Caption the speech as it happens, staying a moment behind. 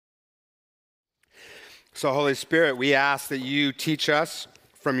So, Holy Spirit, we ask that you teach us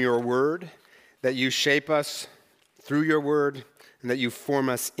from your word, that you shape us through your word, and that you form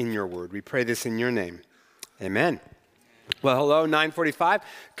us in your word. We pray this in your name. Amen. Well, hello, 9:45.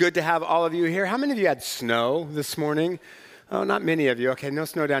 Good to have all of you here. How many of you had snow this morning? Oh, not many of you. Okay, no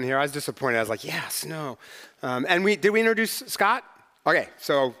snow down here. I was disappointed. I was like, yeah, snow. And did we introduce Scott? Okay,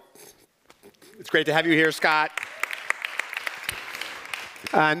 so it's great to have you here, Scott.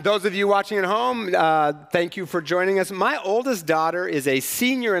 And those of you watching at home, thank you for joining us. My oldest daughter is a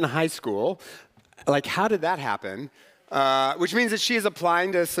senior in high school. Like, how did that happen? Which means that she is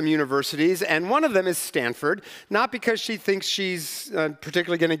applying to some universities, and one of them is Stanford, not because she thinks she's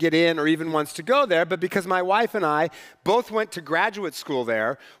particularly going to get in or even wants to go there, but because my wife and I both went to graduate school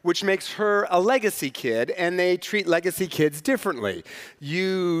there, which makes her a legacy kid, and they treat legacy kids differently.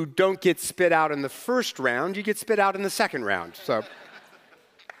 You don't get spit out in the first round, you get spit out in the second round.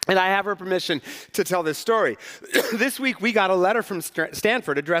 And I have her permission to tell this story. This week, we got a letter from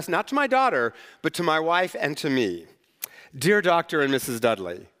Stanford addressed not to my daughter, but to my wife and to me. Dear Dr. and Mrs.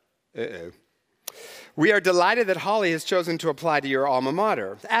 Dudley, we are delighted that Holly has chosen to apply to your alma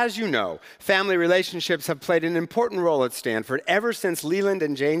mater. As you know, family relationships have played an important role at Stanford ever since Leland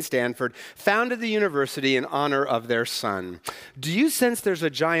and Jane Stanford founded the university in honor of their son. Do you sense there's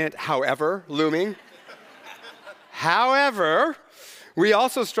a giant however looming? However, we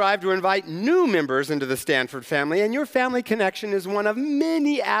also strive to invite new members into the Stanford family, and your family connection is one of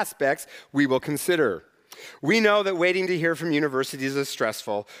many aspects we will consider. We know that waiting to hear from universities is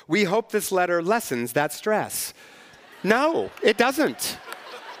stressful. We hope this letter lessens that stress. No, it doesn't.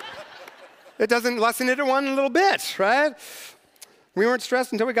 It doesn't lessen it one little bit, right? We weren't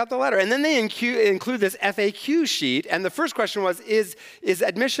stressed until we got the letter. And then they include this FAQ sheet, and the first question was, is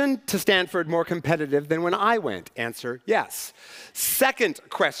admission to Stanford more competitive than when I went? Answer, yes. Second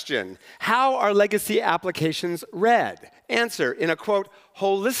question, how are legacy applications read? Answer, in a, quote,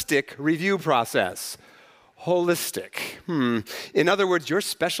 holistic review process. Holistic. In other words, your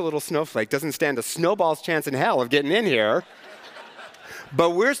special little snowflake doesn't stand a snowball's chance in hell of getting in here.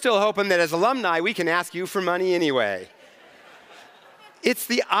 But we're still hoping that as alumni, we can ask you for money anyway. It's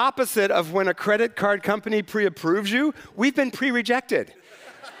the opposite of when a credit card company pre-approves you. We've been pre-rejected,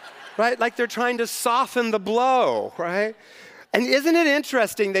 right? Like they're trying to soften the blow, right? And isn't it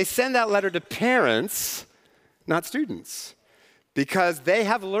interesting? They send that letter to parents, not students, because they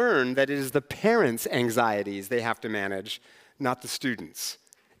have learned that it is the parents' anxieties they have to manage, not the students.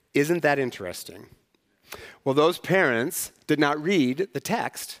 Isn't that interesting? Well, those parents did not read the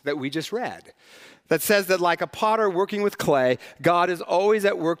text that we just read that says that like a potter working with clay, God is always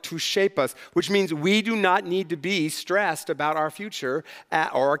at work to shape us, which means we do not need to be stressed about our future,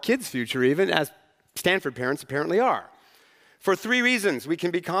 or our kids' future even, as Stanford parents apparently are. For three reasons we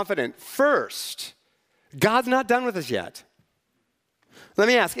can be confident. First, God's not done with us yet. Let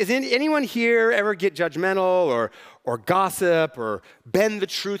me ask, is anyone here ever get judgmental or gossip or bend the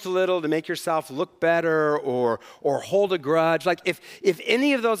truth a little to make yourself look better or hold a grudge? Like if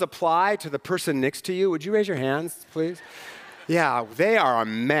any of those apply to the person next to you, would you raise your hands, please? Yeah, they are a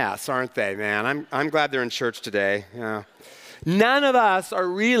mess, aren't they, man? I'm glad they're in church today. Yeah. None of us are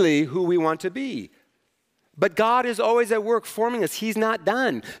really who we want to be. But God is always at work forming us. He's not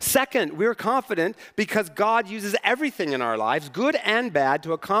done. Second, we're confident because God uses everything in our lives, good and bad,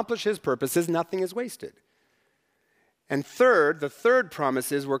 to accomplish his purposes. Nothing is wasted. And third, the third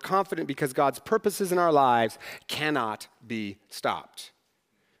promise is we're confident because God's purposes in our lives cannot be stopped.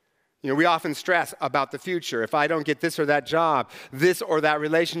 You know, we often stress about the future. If I don't get this or that job, this or that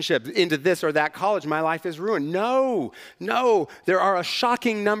relationship, into this or that college, my life is ruined. No. There are a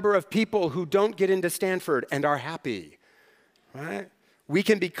shocking number of people who don't get into Stanford and are happy, right? We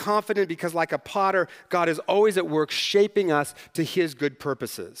can be confident because like a potter, God is always at work shaping us to his good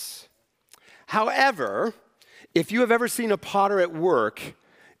purposes. However, if you have ever seen a potter at work,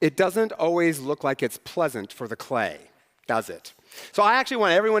 it doesn't always look like it's pleasant for the clay, does it? So I actually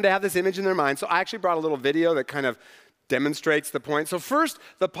want everyone to have this image in their mind. So I actually brought a little video that kind of demonstrates the point. So first,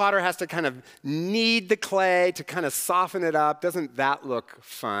 the potter has to kind of knead the clay to kind of soften it up. Doesn't that look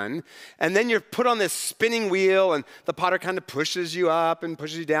fun? And then you're put on this spinning wheel, and the potter kind of pushes you up and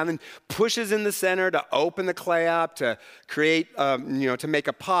pushes you down and pushes in the center to open the clay up, to create, to make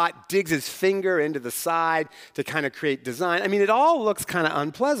a pot, digs his finger into the side to kind of create design. I mean, it all looks kind of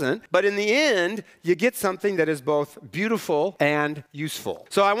unpleasant, but in the end, you get something that is both beautiful and useful.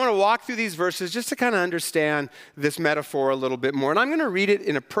 So I want to walk through these verses just to kind of understand this metaphor a little bit more. And I'm going to read it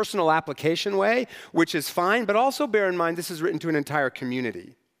in a personal application way, which is fine, but also bear in mind this is written to an entire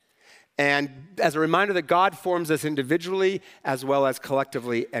community. And as a reminder that God forms us individually as well as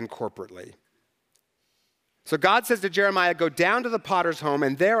collectively and corporately. So God says to Jeremiah, go down to the potter's home,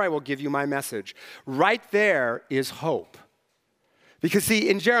 and there I will give you my message. Right there is hope. Because see,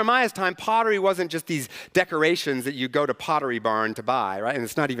 in Jeremiah's time, pottery wasn't just these decorations that you go to Pottery Barn to buy, right? And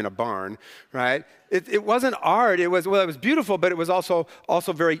it's not even a barn, right? It wasn't art. It was beautiful, but it was also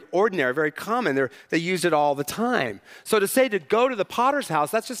very ordinary, very common. They used it all the time. So to say to go to the potter's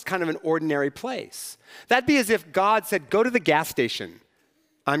house, that's just kind of an ordinary place. That'd be as if God said, go to the gas station.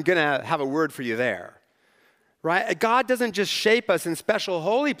 I'm going to have a word for you there. Right? God doesn't just shape us in special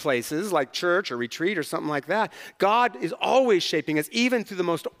holy places like church or retreat or something like that. God is always shaping us, even through the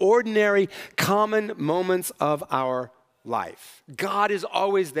most ordinary, common moments of our life. God is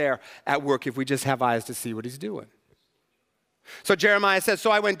always there at work if we just have eyes to see what he's doing. So Jeremiah says, so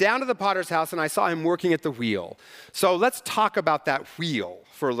I went down to the potter's house and I saw him working at the wheel. So let's talk about that wheel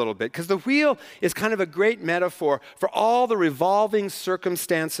for a little bit, because the wheel is kind of a great metaphor for all the revolving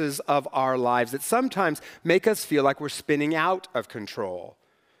circumstances of our lives that sometimes make us feel like we're spinning out of control.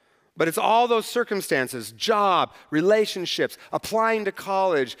 But it's all those circumstances, job, relationships, applying to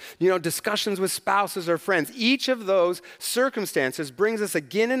college, discussions with spouses or friends. Each of those circumstances brings us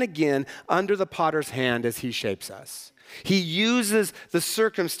again and again under the potter's hand as he shapes us. He uses the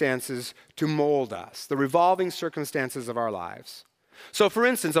circumstances to mold us, the revolving circumstances of our lives. So for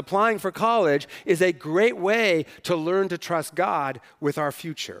instance, applying for college is a great way to learn to trust God with our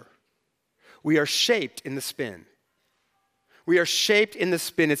future. We are shaped in the spin. We are shaped in the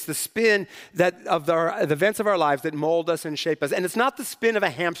spin. It's the spin of the events of our lives that mold us and shape us. And it's not the spin of a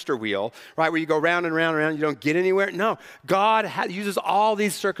hamster wheel, right, where you go round and round and round, you don't get anywhere. No, God uses all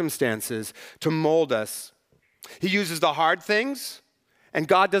these circumstances to mold us. He uses the hard things, and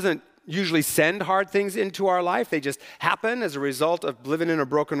God doesn't usually send hard things into our life. They just happen as a result of living in a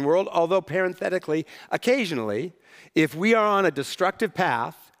broken world, although parenthetically, occasionally, if we are on a destructive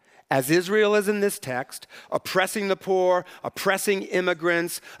path, as Israel is in this text, oppressing the poor, oppressing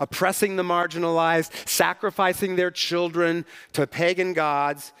immigrants, oppressing the marginalized, sacrificing their children to pagan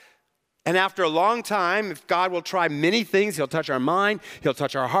gods. And after a long time, if God will try many things, he'll touch our mind, he'll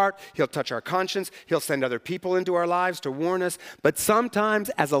touch our heart, he'll touch our conscience, he'll send other people into our lives to warn us. But sometimes,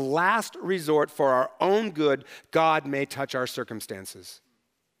 as a last resort for our own good, God may touch our circumstances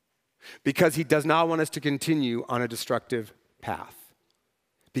because he does not want us to continue on a destructive path,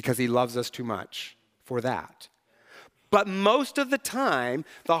 because he loves us too much for that. But most of the time,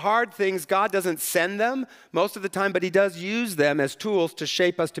 the hard things, God doesn't send them most of the time, but he does use them as tools to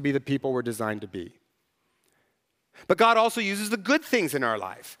shape us to be the people we're designed to be. But God also uses the good things in our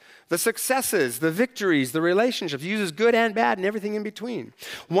life, the successes, the victories, the relationships. He uses good and bad and everything in between.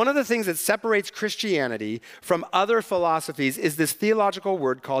 One of the things that separates Christianity from other philosophies is this theological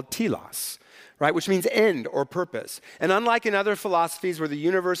word called telos, right, which means end or purpose. And unlike in other philosophies where the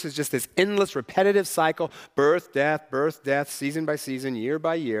universe is just this endless, repetitive cycle, birth, death, season by season, year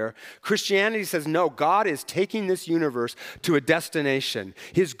by year, Christianity says, no, God is taking this universe to a destination,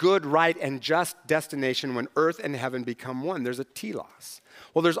 his good, right, and just destination when earth and heaven become one. There's a telos.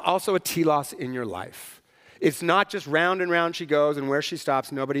 Well, there's also a telos in your life. It's not just round and round she goes, and where she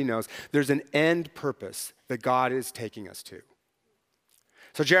stops, nobody knows. There's an end purpose that God is taking us to.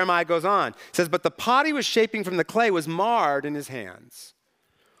 So Jeremiah goes on, says, but the pot he was shaping from the clay was marred in his hands.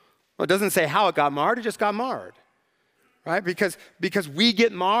 Well, it doesn't say how it got marred, it just got marred, right? Because we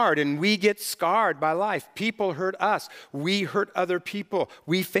get marred and we get scarred by life. People hurt us. We hurt other people.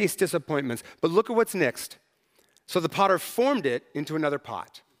 We face disappointments. But look at what's next. So the potter formed it into another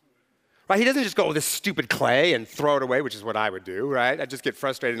pot. Right? He doesn't just go with this stupid clay and throw it away, which is what I would do, right? I just get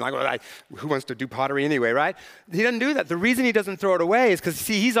frustrated and like, well, who wants to do pottery anyway, right? He doesn't do that. The reason he doesn't throw it away is because,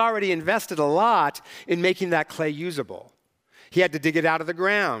 see, he's already invested a lot in making that clay usable. He had to dig it out of the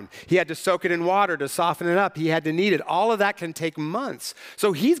ground. He had to soak it in water to soften it up. He had to knead it. All of that can take months.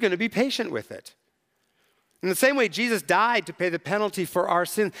 So he's going to be patient with it. In the same way Jesus died to pay the penalty for our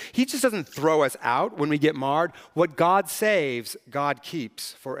sins, he just doesn't throw us out when we get marred. What God saves, God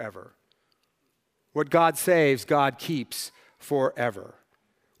keeps forever. What God saves, God keeps forever,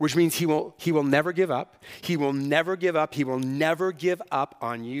 which means he will never give up. He will never give up. He will never give up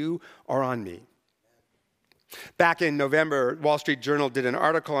on you or on me. Back in November, Wall Street Journal did an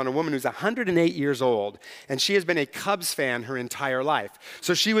article on a woman who's 108 years old, and she has been a Cubs fan her entire life.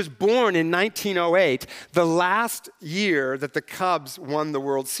 So she was born in 1908, the last year that the Cubs won the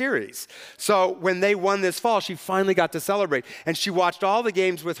World Series. So when they won this fall, she finally got to celebrate, and she watched all the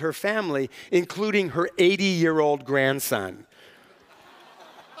games with her family, including her 80-year-old grandson.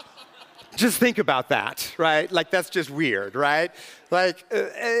 Just think about that, right? Like, that's just weird, right? Like,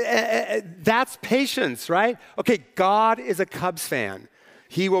 that's patience, right? Okay, God is a Cubs fan.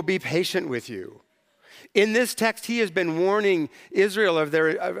 He will be patient with you. In this text, he has been warning Israel of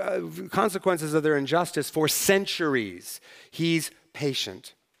their consequences of their injustice for centuries. He's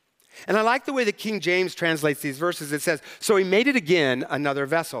patient. And I like the way that King James translates these verses. It says, so he made it again another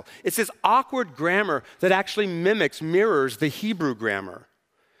vessel. It's this awkward grammar that actually mirrors the Hebrew grammar.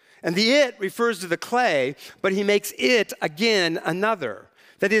 And the it refers to the clay, but he makes it again another.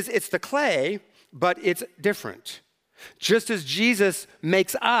 That is, it's the clay, but it's different. Just as Jesus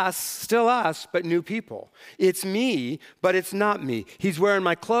makes us, still us, but new people. It's me, but it's not me. He's wearing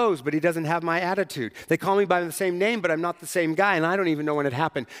my clothes, but he doesn't have my attitude. They call me by the same name, but I'm not the same guy, and I don't even know when it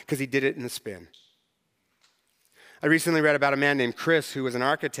happened because he did it in the spin. I recently read about a man named Chris who was an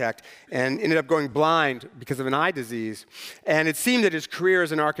architect and ended up going blind because of an eye disease. And it seemed that his career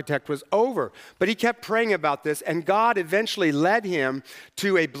as an architect was over. But he kept praying about this, and God eventually led him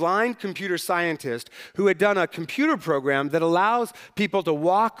to a blind computer scientist who had done a computer program that allows people to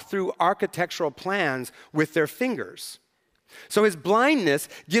walk through architectural plans with their fingers. So his blindness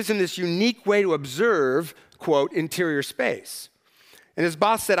gives him this unique way to observe, quote, interior space. And his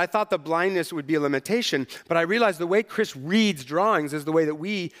boss said, I thought the blindness would be a limitation, but I realized the way Chris reads drawings is the way that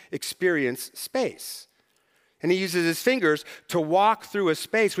we experience space. And he uses his fingers to walk through a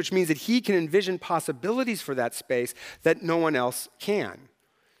space, which means that he can envision possibilities for that space that no one else can.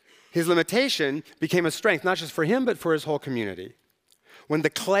 His limitation became a strength, not just for him, but for his whole community. When the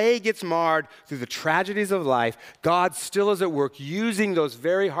clay gets marred through the tragedies of life, God still is at work using those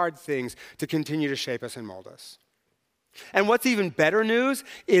very hard things to continue to shape us and mold us. And what's even better news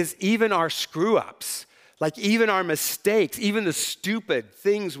is even our screw-ups, like even our mistakes, even the stupid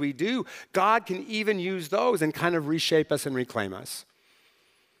things we do, God can even use those and kind of reshape us and reclaim us.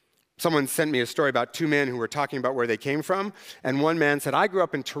 Someone sent me a story about two men who were talking about where they came from, and one man said, I grew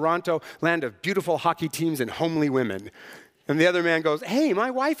up in Toronto, land of beautiful hockey teams and homely women. And the other man goes, hey,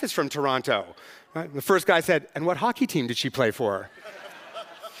 my wife is from Toronto. Right? The first guy said, and what hockey team did she play for?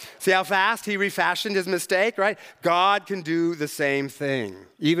 See how fast he refashioned his mistake, right? God can do the same thing,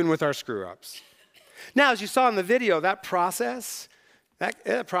 even with our screw-ups. Now, as you saw in the video, that process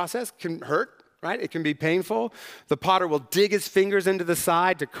can hurt, right? It can be painful. The potter will dig his fingers into the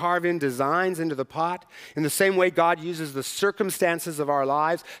side to carve in designs into the pot. In the same way, God uses the circumstances of our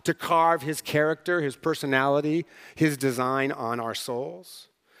lives to carve his character, his personality, his design on our souls.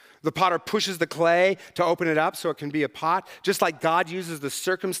 The potter pushes the clay to open it up so it can be a pot, just like God uses the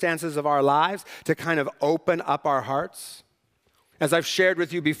circumstances of our lives to kind of open up our hearts. As I've shared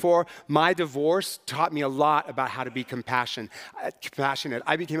with you before, my divorce taught me a lot about how to be compassionate.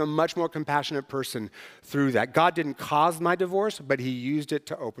 I became a much more compassionate person through that. God didn't cause my divorce, but he used it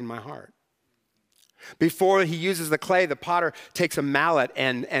to open my heart. Before he uses the clay, the potter takes a mallet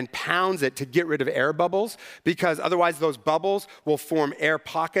and pounds it to get rid of air bubbles, because otherwise those bubbles will form air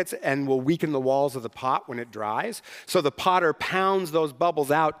pockets and will weaken the walls of the pot when it dries. So the potter pounds those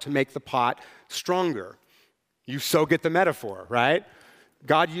bubbles out to make the pot stronger. You so get the metaphor, right?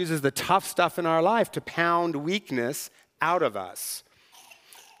 God uses the tough stuff in our life to pound weakness out of us.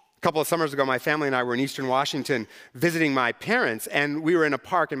 A couple of summers ago, my family and I were in Eastern Washington visiting my parents, and we were in a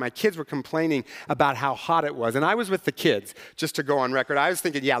park, and my kids were complaining about how hot it was. And I was with the kids, just to go on record. I was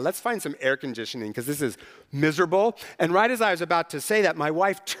thinking, yeah, let's find some air conditioning, because this is miserable. And right as I was about to say that, my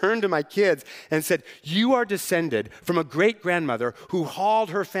wife turned to my kids and said, you are descended from a great-grandmother who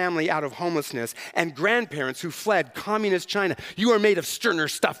hauled her family out of homelessness and grandparents who fled communist China. You are made of sterner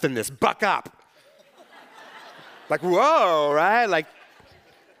stuff than this. Buck up. Like, whoa, right? Like,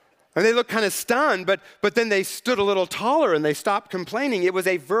 and they looked kind of stunned, but then they stood a little taller and they stopped complaining. It was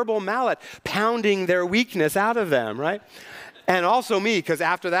a verbal mallet pounding their weakness out of them, right? And also me, because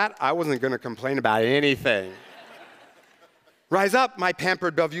after that, I wasn't going to complain about anything. Rise up, my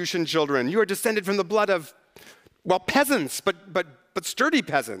pampered Bellevusian children. You are descended from the blood of, well, peasants, but sturdy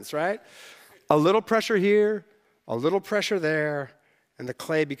peasants, right? A little pressure here, a little pressure there, and the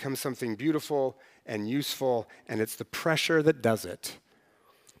clay becomes something beautiful and useful, and it's the pressure that does it.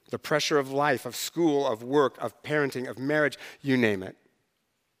 The pressure of life, of school, of work, of parenting, of marriage, you name it.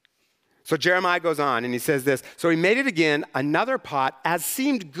 So Jeremiah goes on and he says this, so he made it again, another pot, as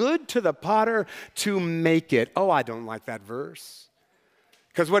seemed good to the potter to make it. Oh, I don't like that verse.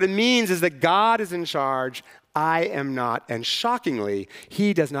 Because what it means is that God is in charge, I am not, and shockingly,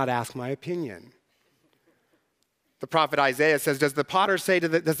 he does not ask my opinion. The prophet Isaiah says, does the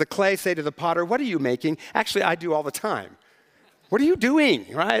clay say to the potter, what are you making? Actually, I do all the time. What are you doing,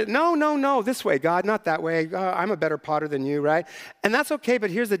 right? No, this way, God, not that way. I'm a better potter than you, right? And that's okay, but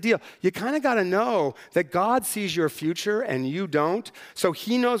here's the deal. You kind of got to know that God sees your future and you don't, so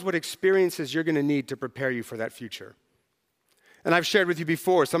he knows what experiences you're going to need to prepare you for that future. And I've shared with you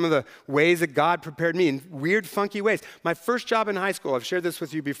before some of the ways that God prepared me in weird, funky ways. My first job in high school, I've shared this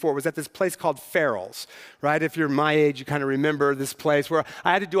with you before, was at this place called Farrell's, right? If you're my age, you kind of remember this place where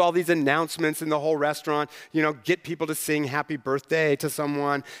I had to do all these announcements in the whole restaurant, get people to sing happy birthday to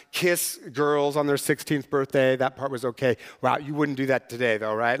someone, kiss girls on their 16th birthday. That part was okay. Wow, you wouldn't do that today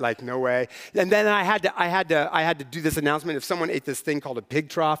though, right? Like, no way. And then I had to do this announcement. If someone ate this thing called a pig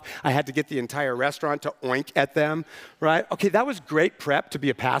trough, I had to get the entire restaurant to oink at them, right? Okay, that was great prep to be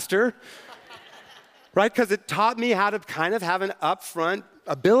a pastor, right? Because it taught me how to kind of have an upfront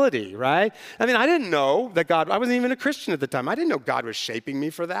ability, right? I mean, I didn't know that I wasn't even a Christian at the time. I didn't know God was shaping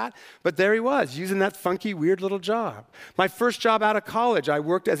me for that, but there he was, using that funky, weird little job. My first job out of college, I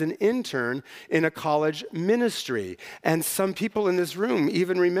worked as an intern in a college ministry, and some people in this room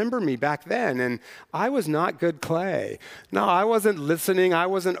even remember me back then, and I was not good clay. No, I wasn't listening, I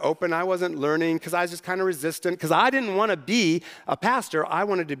wasn't open, I wasn't learning, because I was just kind of resistant, because I didn't want to be a pastor, I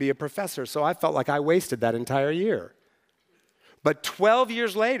wanted to be a professor, so I felt like I wasted that entire year. But 12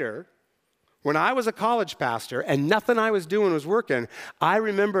 years later, when I was a college pastor and nothing I was doing was working, I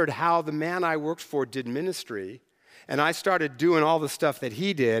remembered how the man I worked for did ministry, and I started doing all the stuff that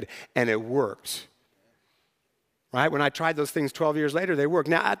he did, and it worked. Right? When I tried those things 12 years later, they worked.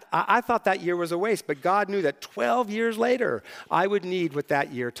 Now, I thought that year was a waste, but God knew that 12 years later, I would need what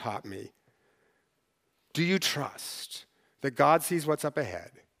that year taught me. Do you trust that God sees what's up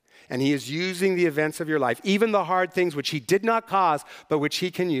ahead? And he is using the events of your life, even the hard things which he did not cause, but which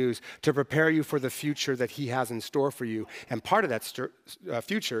he can use to prepare you for the future that he has in store for you. And part of that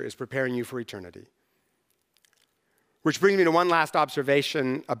future is preparing you for eternity. Which brings me to one last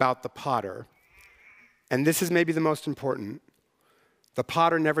observation about the potter. And this is maybe the most important. The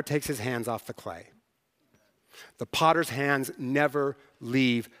potter never takes his hands off the clay. The potter's hands never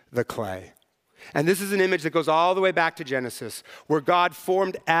leave the clay. And this is an image that goes all the way back to Genesis, where God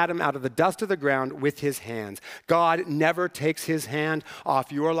formed Adam out of the dust of the ground with his hands. God never takes his hand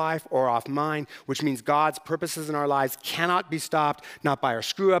off your life or off mine, which means God's purposes in our lives cannot be stopped, not by our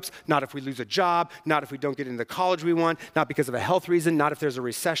screw-ups, not if we lose a job, not if we don't get into the college we want, not because of a health reason, not if there's a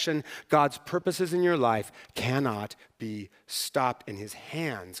recession. God's purposes in your life cannot be stopped, and his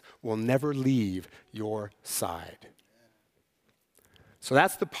hands will never leave your side. So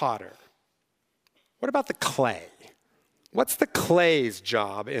that's the potter. What about the clay? What's the clay's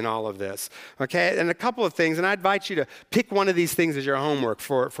job in all of this? Okay, and a couple of things, and I invite you to pick one of these things as your homework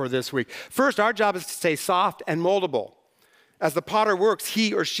for this week. First, our job is to stay soft and moldable. As the potter works,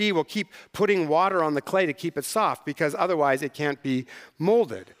 he or she will keep putting water on the clay to keep it soft, because otherwise it can't be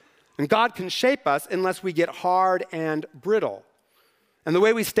molded. And God can shape us unless we get hard and brittle. And the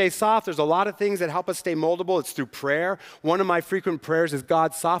way we stay soft, there's a lot of things that help us stay moldable. It's through prayer. One of my frequent prayers is,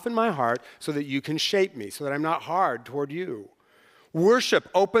 God, soften my heart so that you can shape me, so that I'm not hard toward you. Worship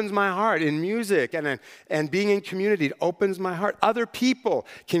opens my heart in music, and being in community, it opens my heart. Other people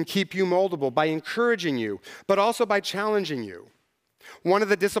can keep you moldable by encouraging you, but also by challenging you. One of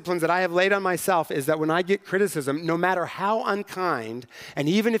the disciplines that I have laid on myself is that when I get criticism, no matter how unkind, and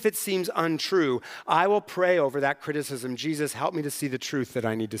even if it seems untrue, I will pray over that criticism. Jesus, help me to see the truth that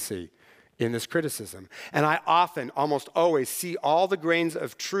I need to see in this criticism. And I often, almost always, see all the grains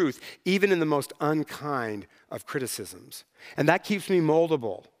of truth, even in the most unkind of criticisms. And that keeps me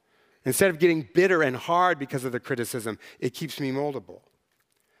moldable. Instead of getting bitter and hard because of the criticism, it keeps me moldable.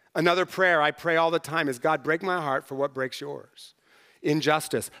 Another prayer I pray all the time is, God, break my heart for what breaks yours.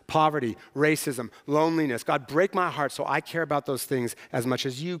 Injustice, poverty, racism, loneliness. God, break my heart so I care about those things as much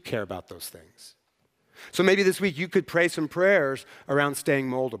as you care about those things. So maybe this week you could pray some prayers around staying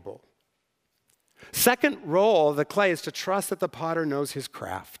moldable. Second role of the clay is to trust that the potter knows his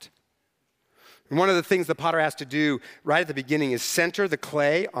craft. And one of the things the potter has to do right at the beginning is center the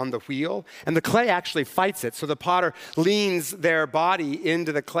clay on the wheel, and the clay actually fights it. So the potter leans their body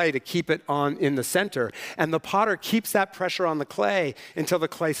into the clay to keep it on in the center, and the potter keeps that pressure on the clay until the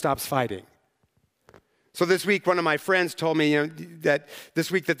clay stops fighting. So this week, one of my friends told me, that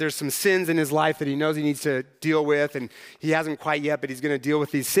this week that there's some sins in his life that he knows he needs to deal with, and he hasn't quite yet, but he's going to deal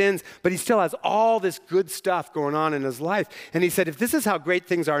with these sins. But he still has all this good stuff going on in his life. And he said, if this is how great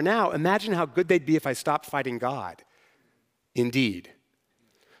things are now, imagine how good they'd be if I stopped fighting God. Indeed.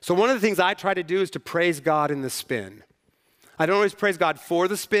 So one of the things I try to do is to praise God in the spin. I don't always praise God for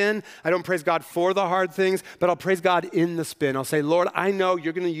the spin. I don't praise God for the hard things, but I'll praise God in the spin. I'll say, Lord, I know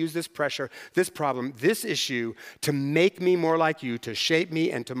you're going to use this pressure, this problem, this issue to make me more like you, to shape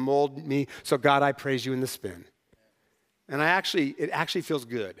me and to mold me. So God, I praise you in the spin. And it actually feels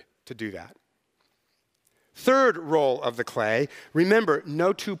good to do that. Third role of the clay, remember,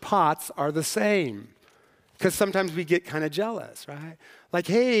 no two pots are the same. Because sometimes we get kind of jealous, right? Like,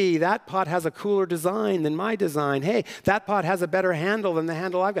 hey, that pot has a cooler design than my design. Hey, that pot has a better handle than the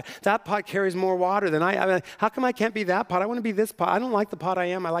handle I've got. That pot carries more water than I mean, how come I can't be that pot? I want to be this pot. I don't like the pot I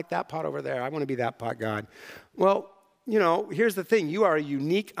am. I like that pot over there. I want to be that pot, God. Well, here's the thing. You are a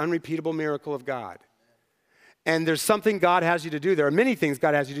unique, unrepeatable miracle of God. And there's something God has you to do. There are many things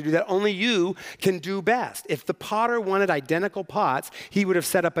God has you to do that only you can do best. If the potter wanted identical pots, he would have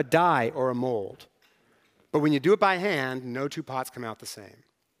set up a die or a mold. But when you do it by hand, no two pots come out the same.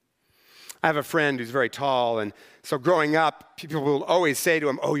 I have a friend who's very tall, and so growing up, people will always say to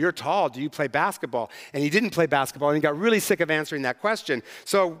him, oh, you're tall, do you play basketball? And he didn't play basketball, and he got really sick of answering that question.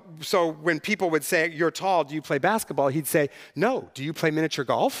 So when people would say, you're tall, do you play basketball? He'd say, no, do you play miniature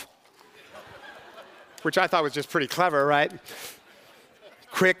golf? Which I thought was just pretty clever, right?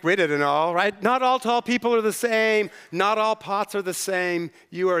 Quick-witted and all, right? Not all tall people are the same. Not all pots are the same.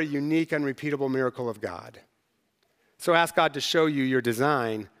 You are a unique, unrepeatable miracle of God. So ask God to show you your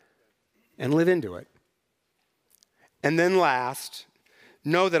design and live into it. And then last,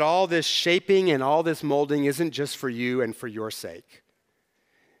 know that all this shaping and all this molding isn't just for you and for your sake.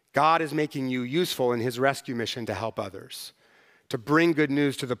 God is making you useful in his rescue mission to help others, to bring good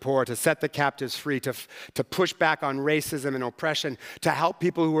news to the poor, to set the captives free, to push back on racism and oppression, to help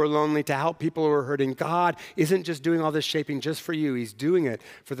people who are lonely, to help people who are hurting. God isn't just doing all this shaping just for you. He's doing it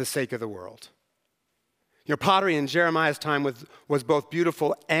for the sake of the world. Pottery in Jeremiah's time was both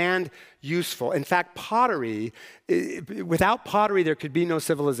beautiful and useful. In fact, without pottery, there could be no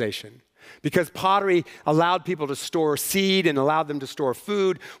civilization. Because pottery allowed people to store seed and allowed them to store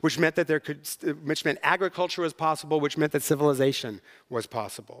food, which meant agriculture was possible, which meant that civilization was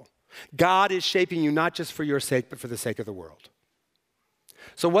possible. God is shaping you not just for your sake, but for the sake of the world.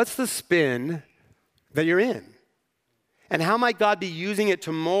 So what's the spin that you're in? And how might God be using it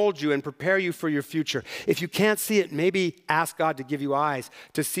to mold you and prepare you for your future? If you can't see it, maybe ask God to give you eyes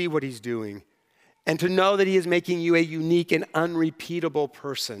to see what he's doing and to know that he is making you a unique and unrepeatable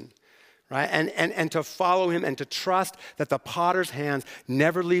person. Right? And to follow him and to trust that the potter's hands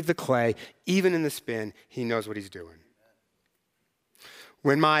never leave the clay, even in the spin, he knows what he's doing.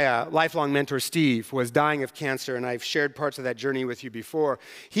 When my lifelong mentor, Steve, was dying of cancer, and I've shared parts of that journey with you before,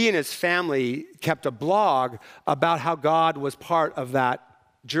 he and his family kept a blog about how God was part of that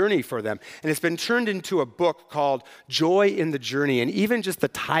journey for them. And it's been turned into a book called Joy in the Journey. And even just the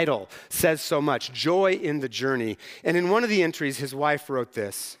title says so much, Joy in the Journey. And in one of the entries, his wife wrote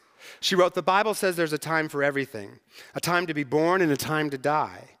this. She wrote, the Bible says there's a time for everything, a time to be born and a time to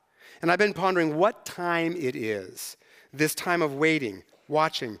die. And I've been pondering what time it is, this time of waiting,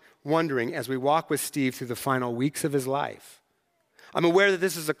 watching, wondering as we walk with Steve through the final weeks of his life. I'm aware that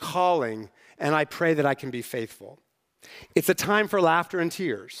this is a calling, and I pray that I can be faithful. It's a time for laughter and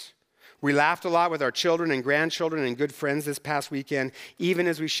tears. We laughed a lot with our children and grandchildren and good friends this past weekend, even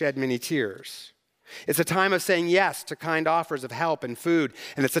as we shed many tears. It's a time of saying yes to kind offers of help and food,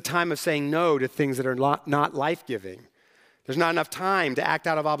 and it's a time of saying no to things that are not life-giving. There's not enough time to act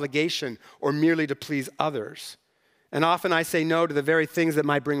out of obligation or merely to please others. And often I say no to the very things that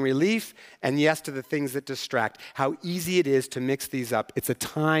might bring relief and yes to the things that distract. How easy it is to mix these up. It's a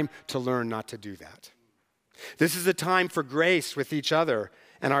time to learn not to do that. This is a time for grace with each other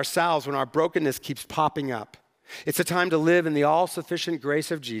and ourselves when our brokenness keeps popping up. It's a time to live in the all-sufficient grace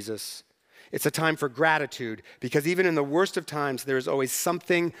of Jesus. It's a time for gratitude, because even in the worst of times, there is always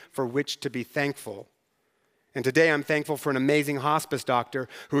something for which to be thankful. And today I'm thankful for an amazing hospice doctor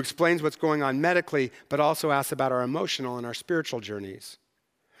who explains what's going on medically, but also asks about our emotional and our spiritual journeys.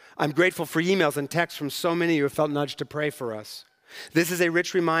 I'm grateful for emails and texts from so many who have felt nudged to pray for us. This is a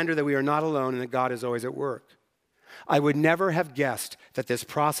rich reminder that we are not alone and that God is always at work. I would never have guessed that this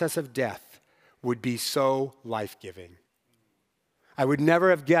process of death would be so life-giving. I would never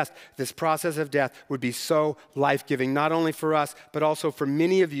have guessed this process of death would be so life-giving, not only for us, but also for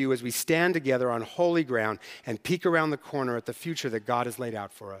many of you as we stand together on holy ground and peek around the corner at the future that God has laid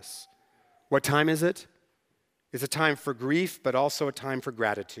out for us. What time is it? It's a time for grief, but also a time for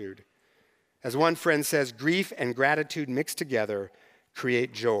gratitude. As one friend says, grief and gratitude mixed together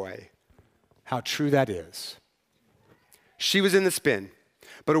create joy. How true that is. She was in the spin,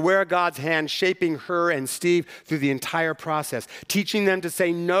 but aware of God's hand shaping her and Steve through the entire process, teaching them to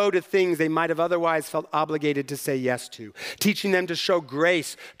say no to things they might have otherwise felt obligated to say yes to, teaching them to show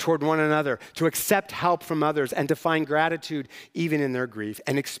grace toward one another, to accept help from others, and to find gratitude even in their grief,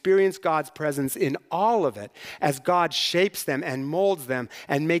 and experience God's presence in all of it as God shapes them and molds them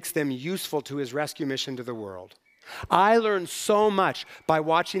and makes them useful to his rescue mission to the world. I learned so much by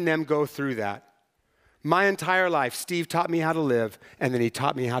watching them go through that. My entire life, Steve taught me how to live, and then he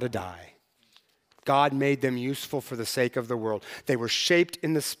taught me how to die. God made them useful for the sake of the world. They were shaped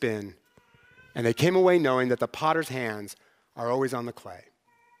in the spin, and they came away knowing that the potter's hands are always on the clay.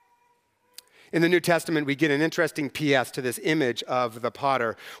 In the New Testament, we get an interesting PS to this image of the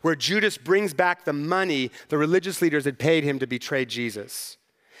potter, where Judas brings back the money the religious leaders had paid him to betray Jesus.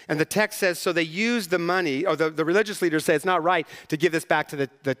 And the text says, so they used the money, or the religious leaders say it's not right to give this back to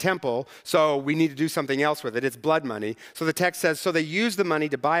the temple, so we need to do something else with it. It's blood money. So the text says, so they used the money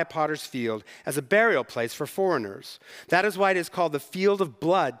to buy a potter's field as a burial place for foreigners. That is why it is called the field of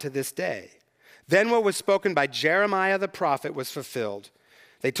blood to this day. Then what was spoken by Jeremiah the prophet was fulfilled.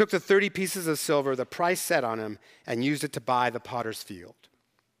 They took the 30 pieces of silver, the price set on them, and used it to buy the potter's field.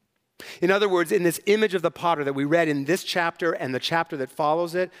 In other words, in this image of the potter that we read in this chapter and the chapter that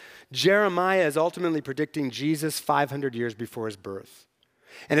follows it, Jeremiah is ultimately predicting Jesus 500 years before his birth.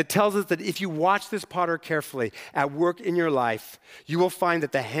 And it tells us that if you watch this potter carefully at work in your life, you will find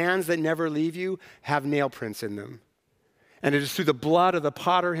that the hands that never leave you have nail prints in them. And it is through the blood of the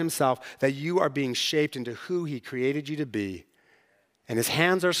potter himself that you are being shaped into who he created you to be. And his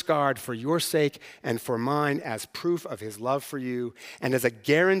hands are scarred for your sake and for mine as proof of his love for you and as a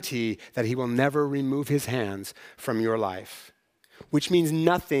guarantee that he will never remove his hands from your life, which means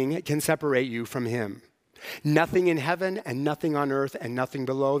nothing can separate you from him. Nothing in heaven and nothing on earth and nothing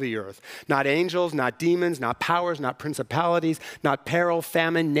below the earth. Not angels, not demons, not powers, not principalities, not peril,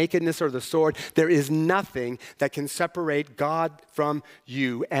 famine, nakedness, or the sword. There is nothing that can separate God from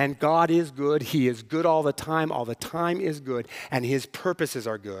you. And God is good. He is good all the time. All the time is good. And his purposes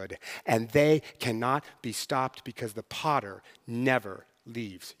are good. And they cannot be stopped because the potter never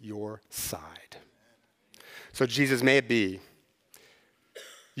leaves your side. So Jesus, may it be.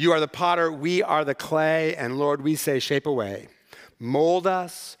 You are the potter, we are the clay, and Lord, we say, shape away. Mold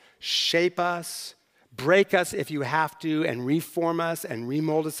us, shape us, break us if you have to, and reform us and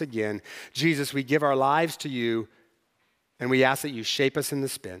remold us again. Jesus, we give our lives to you, and we ask that you shape us in the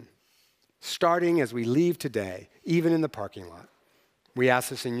spin, starting as we leave today, even in the parking lot. We ask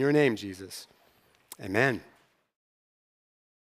this in your name, Jesus. Amen.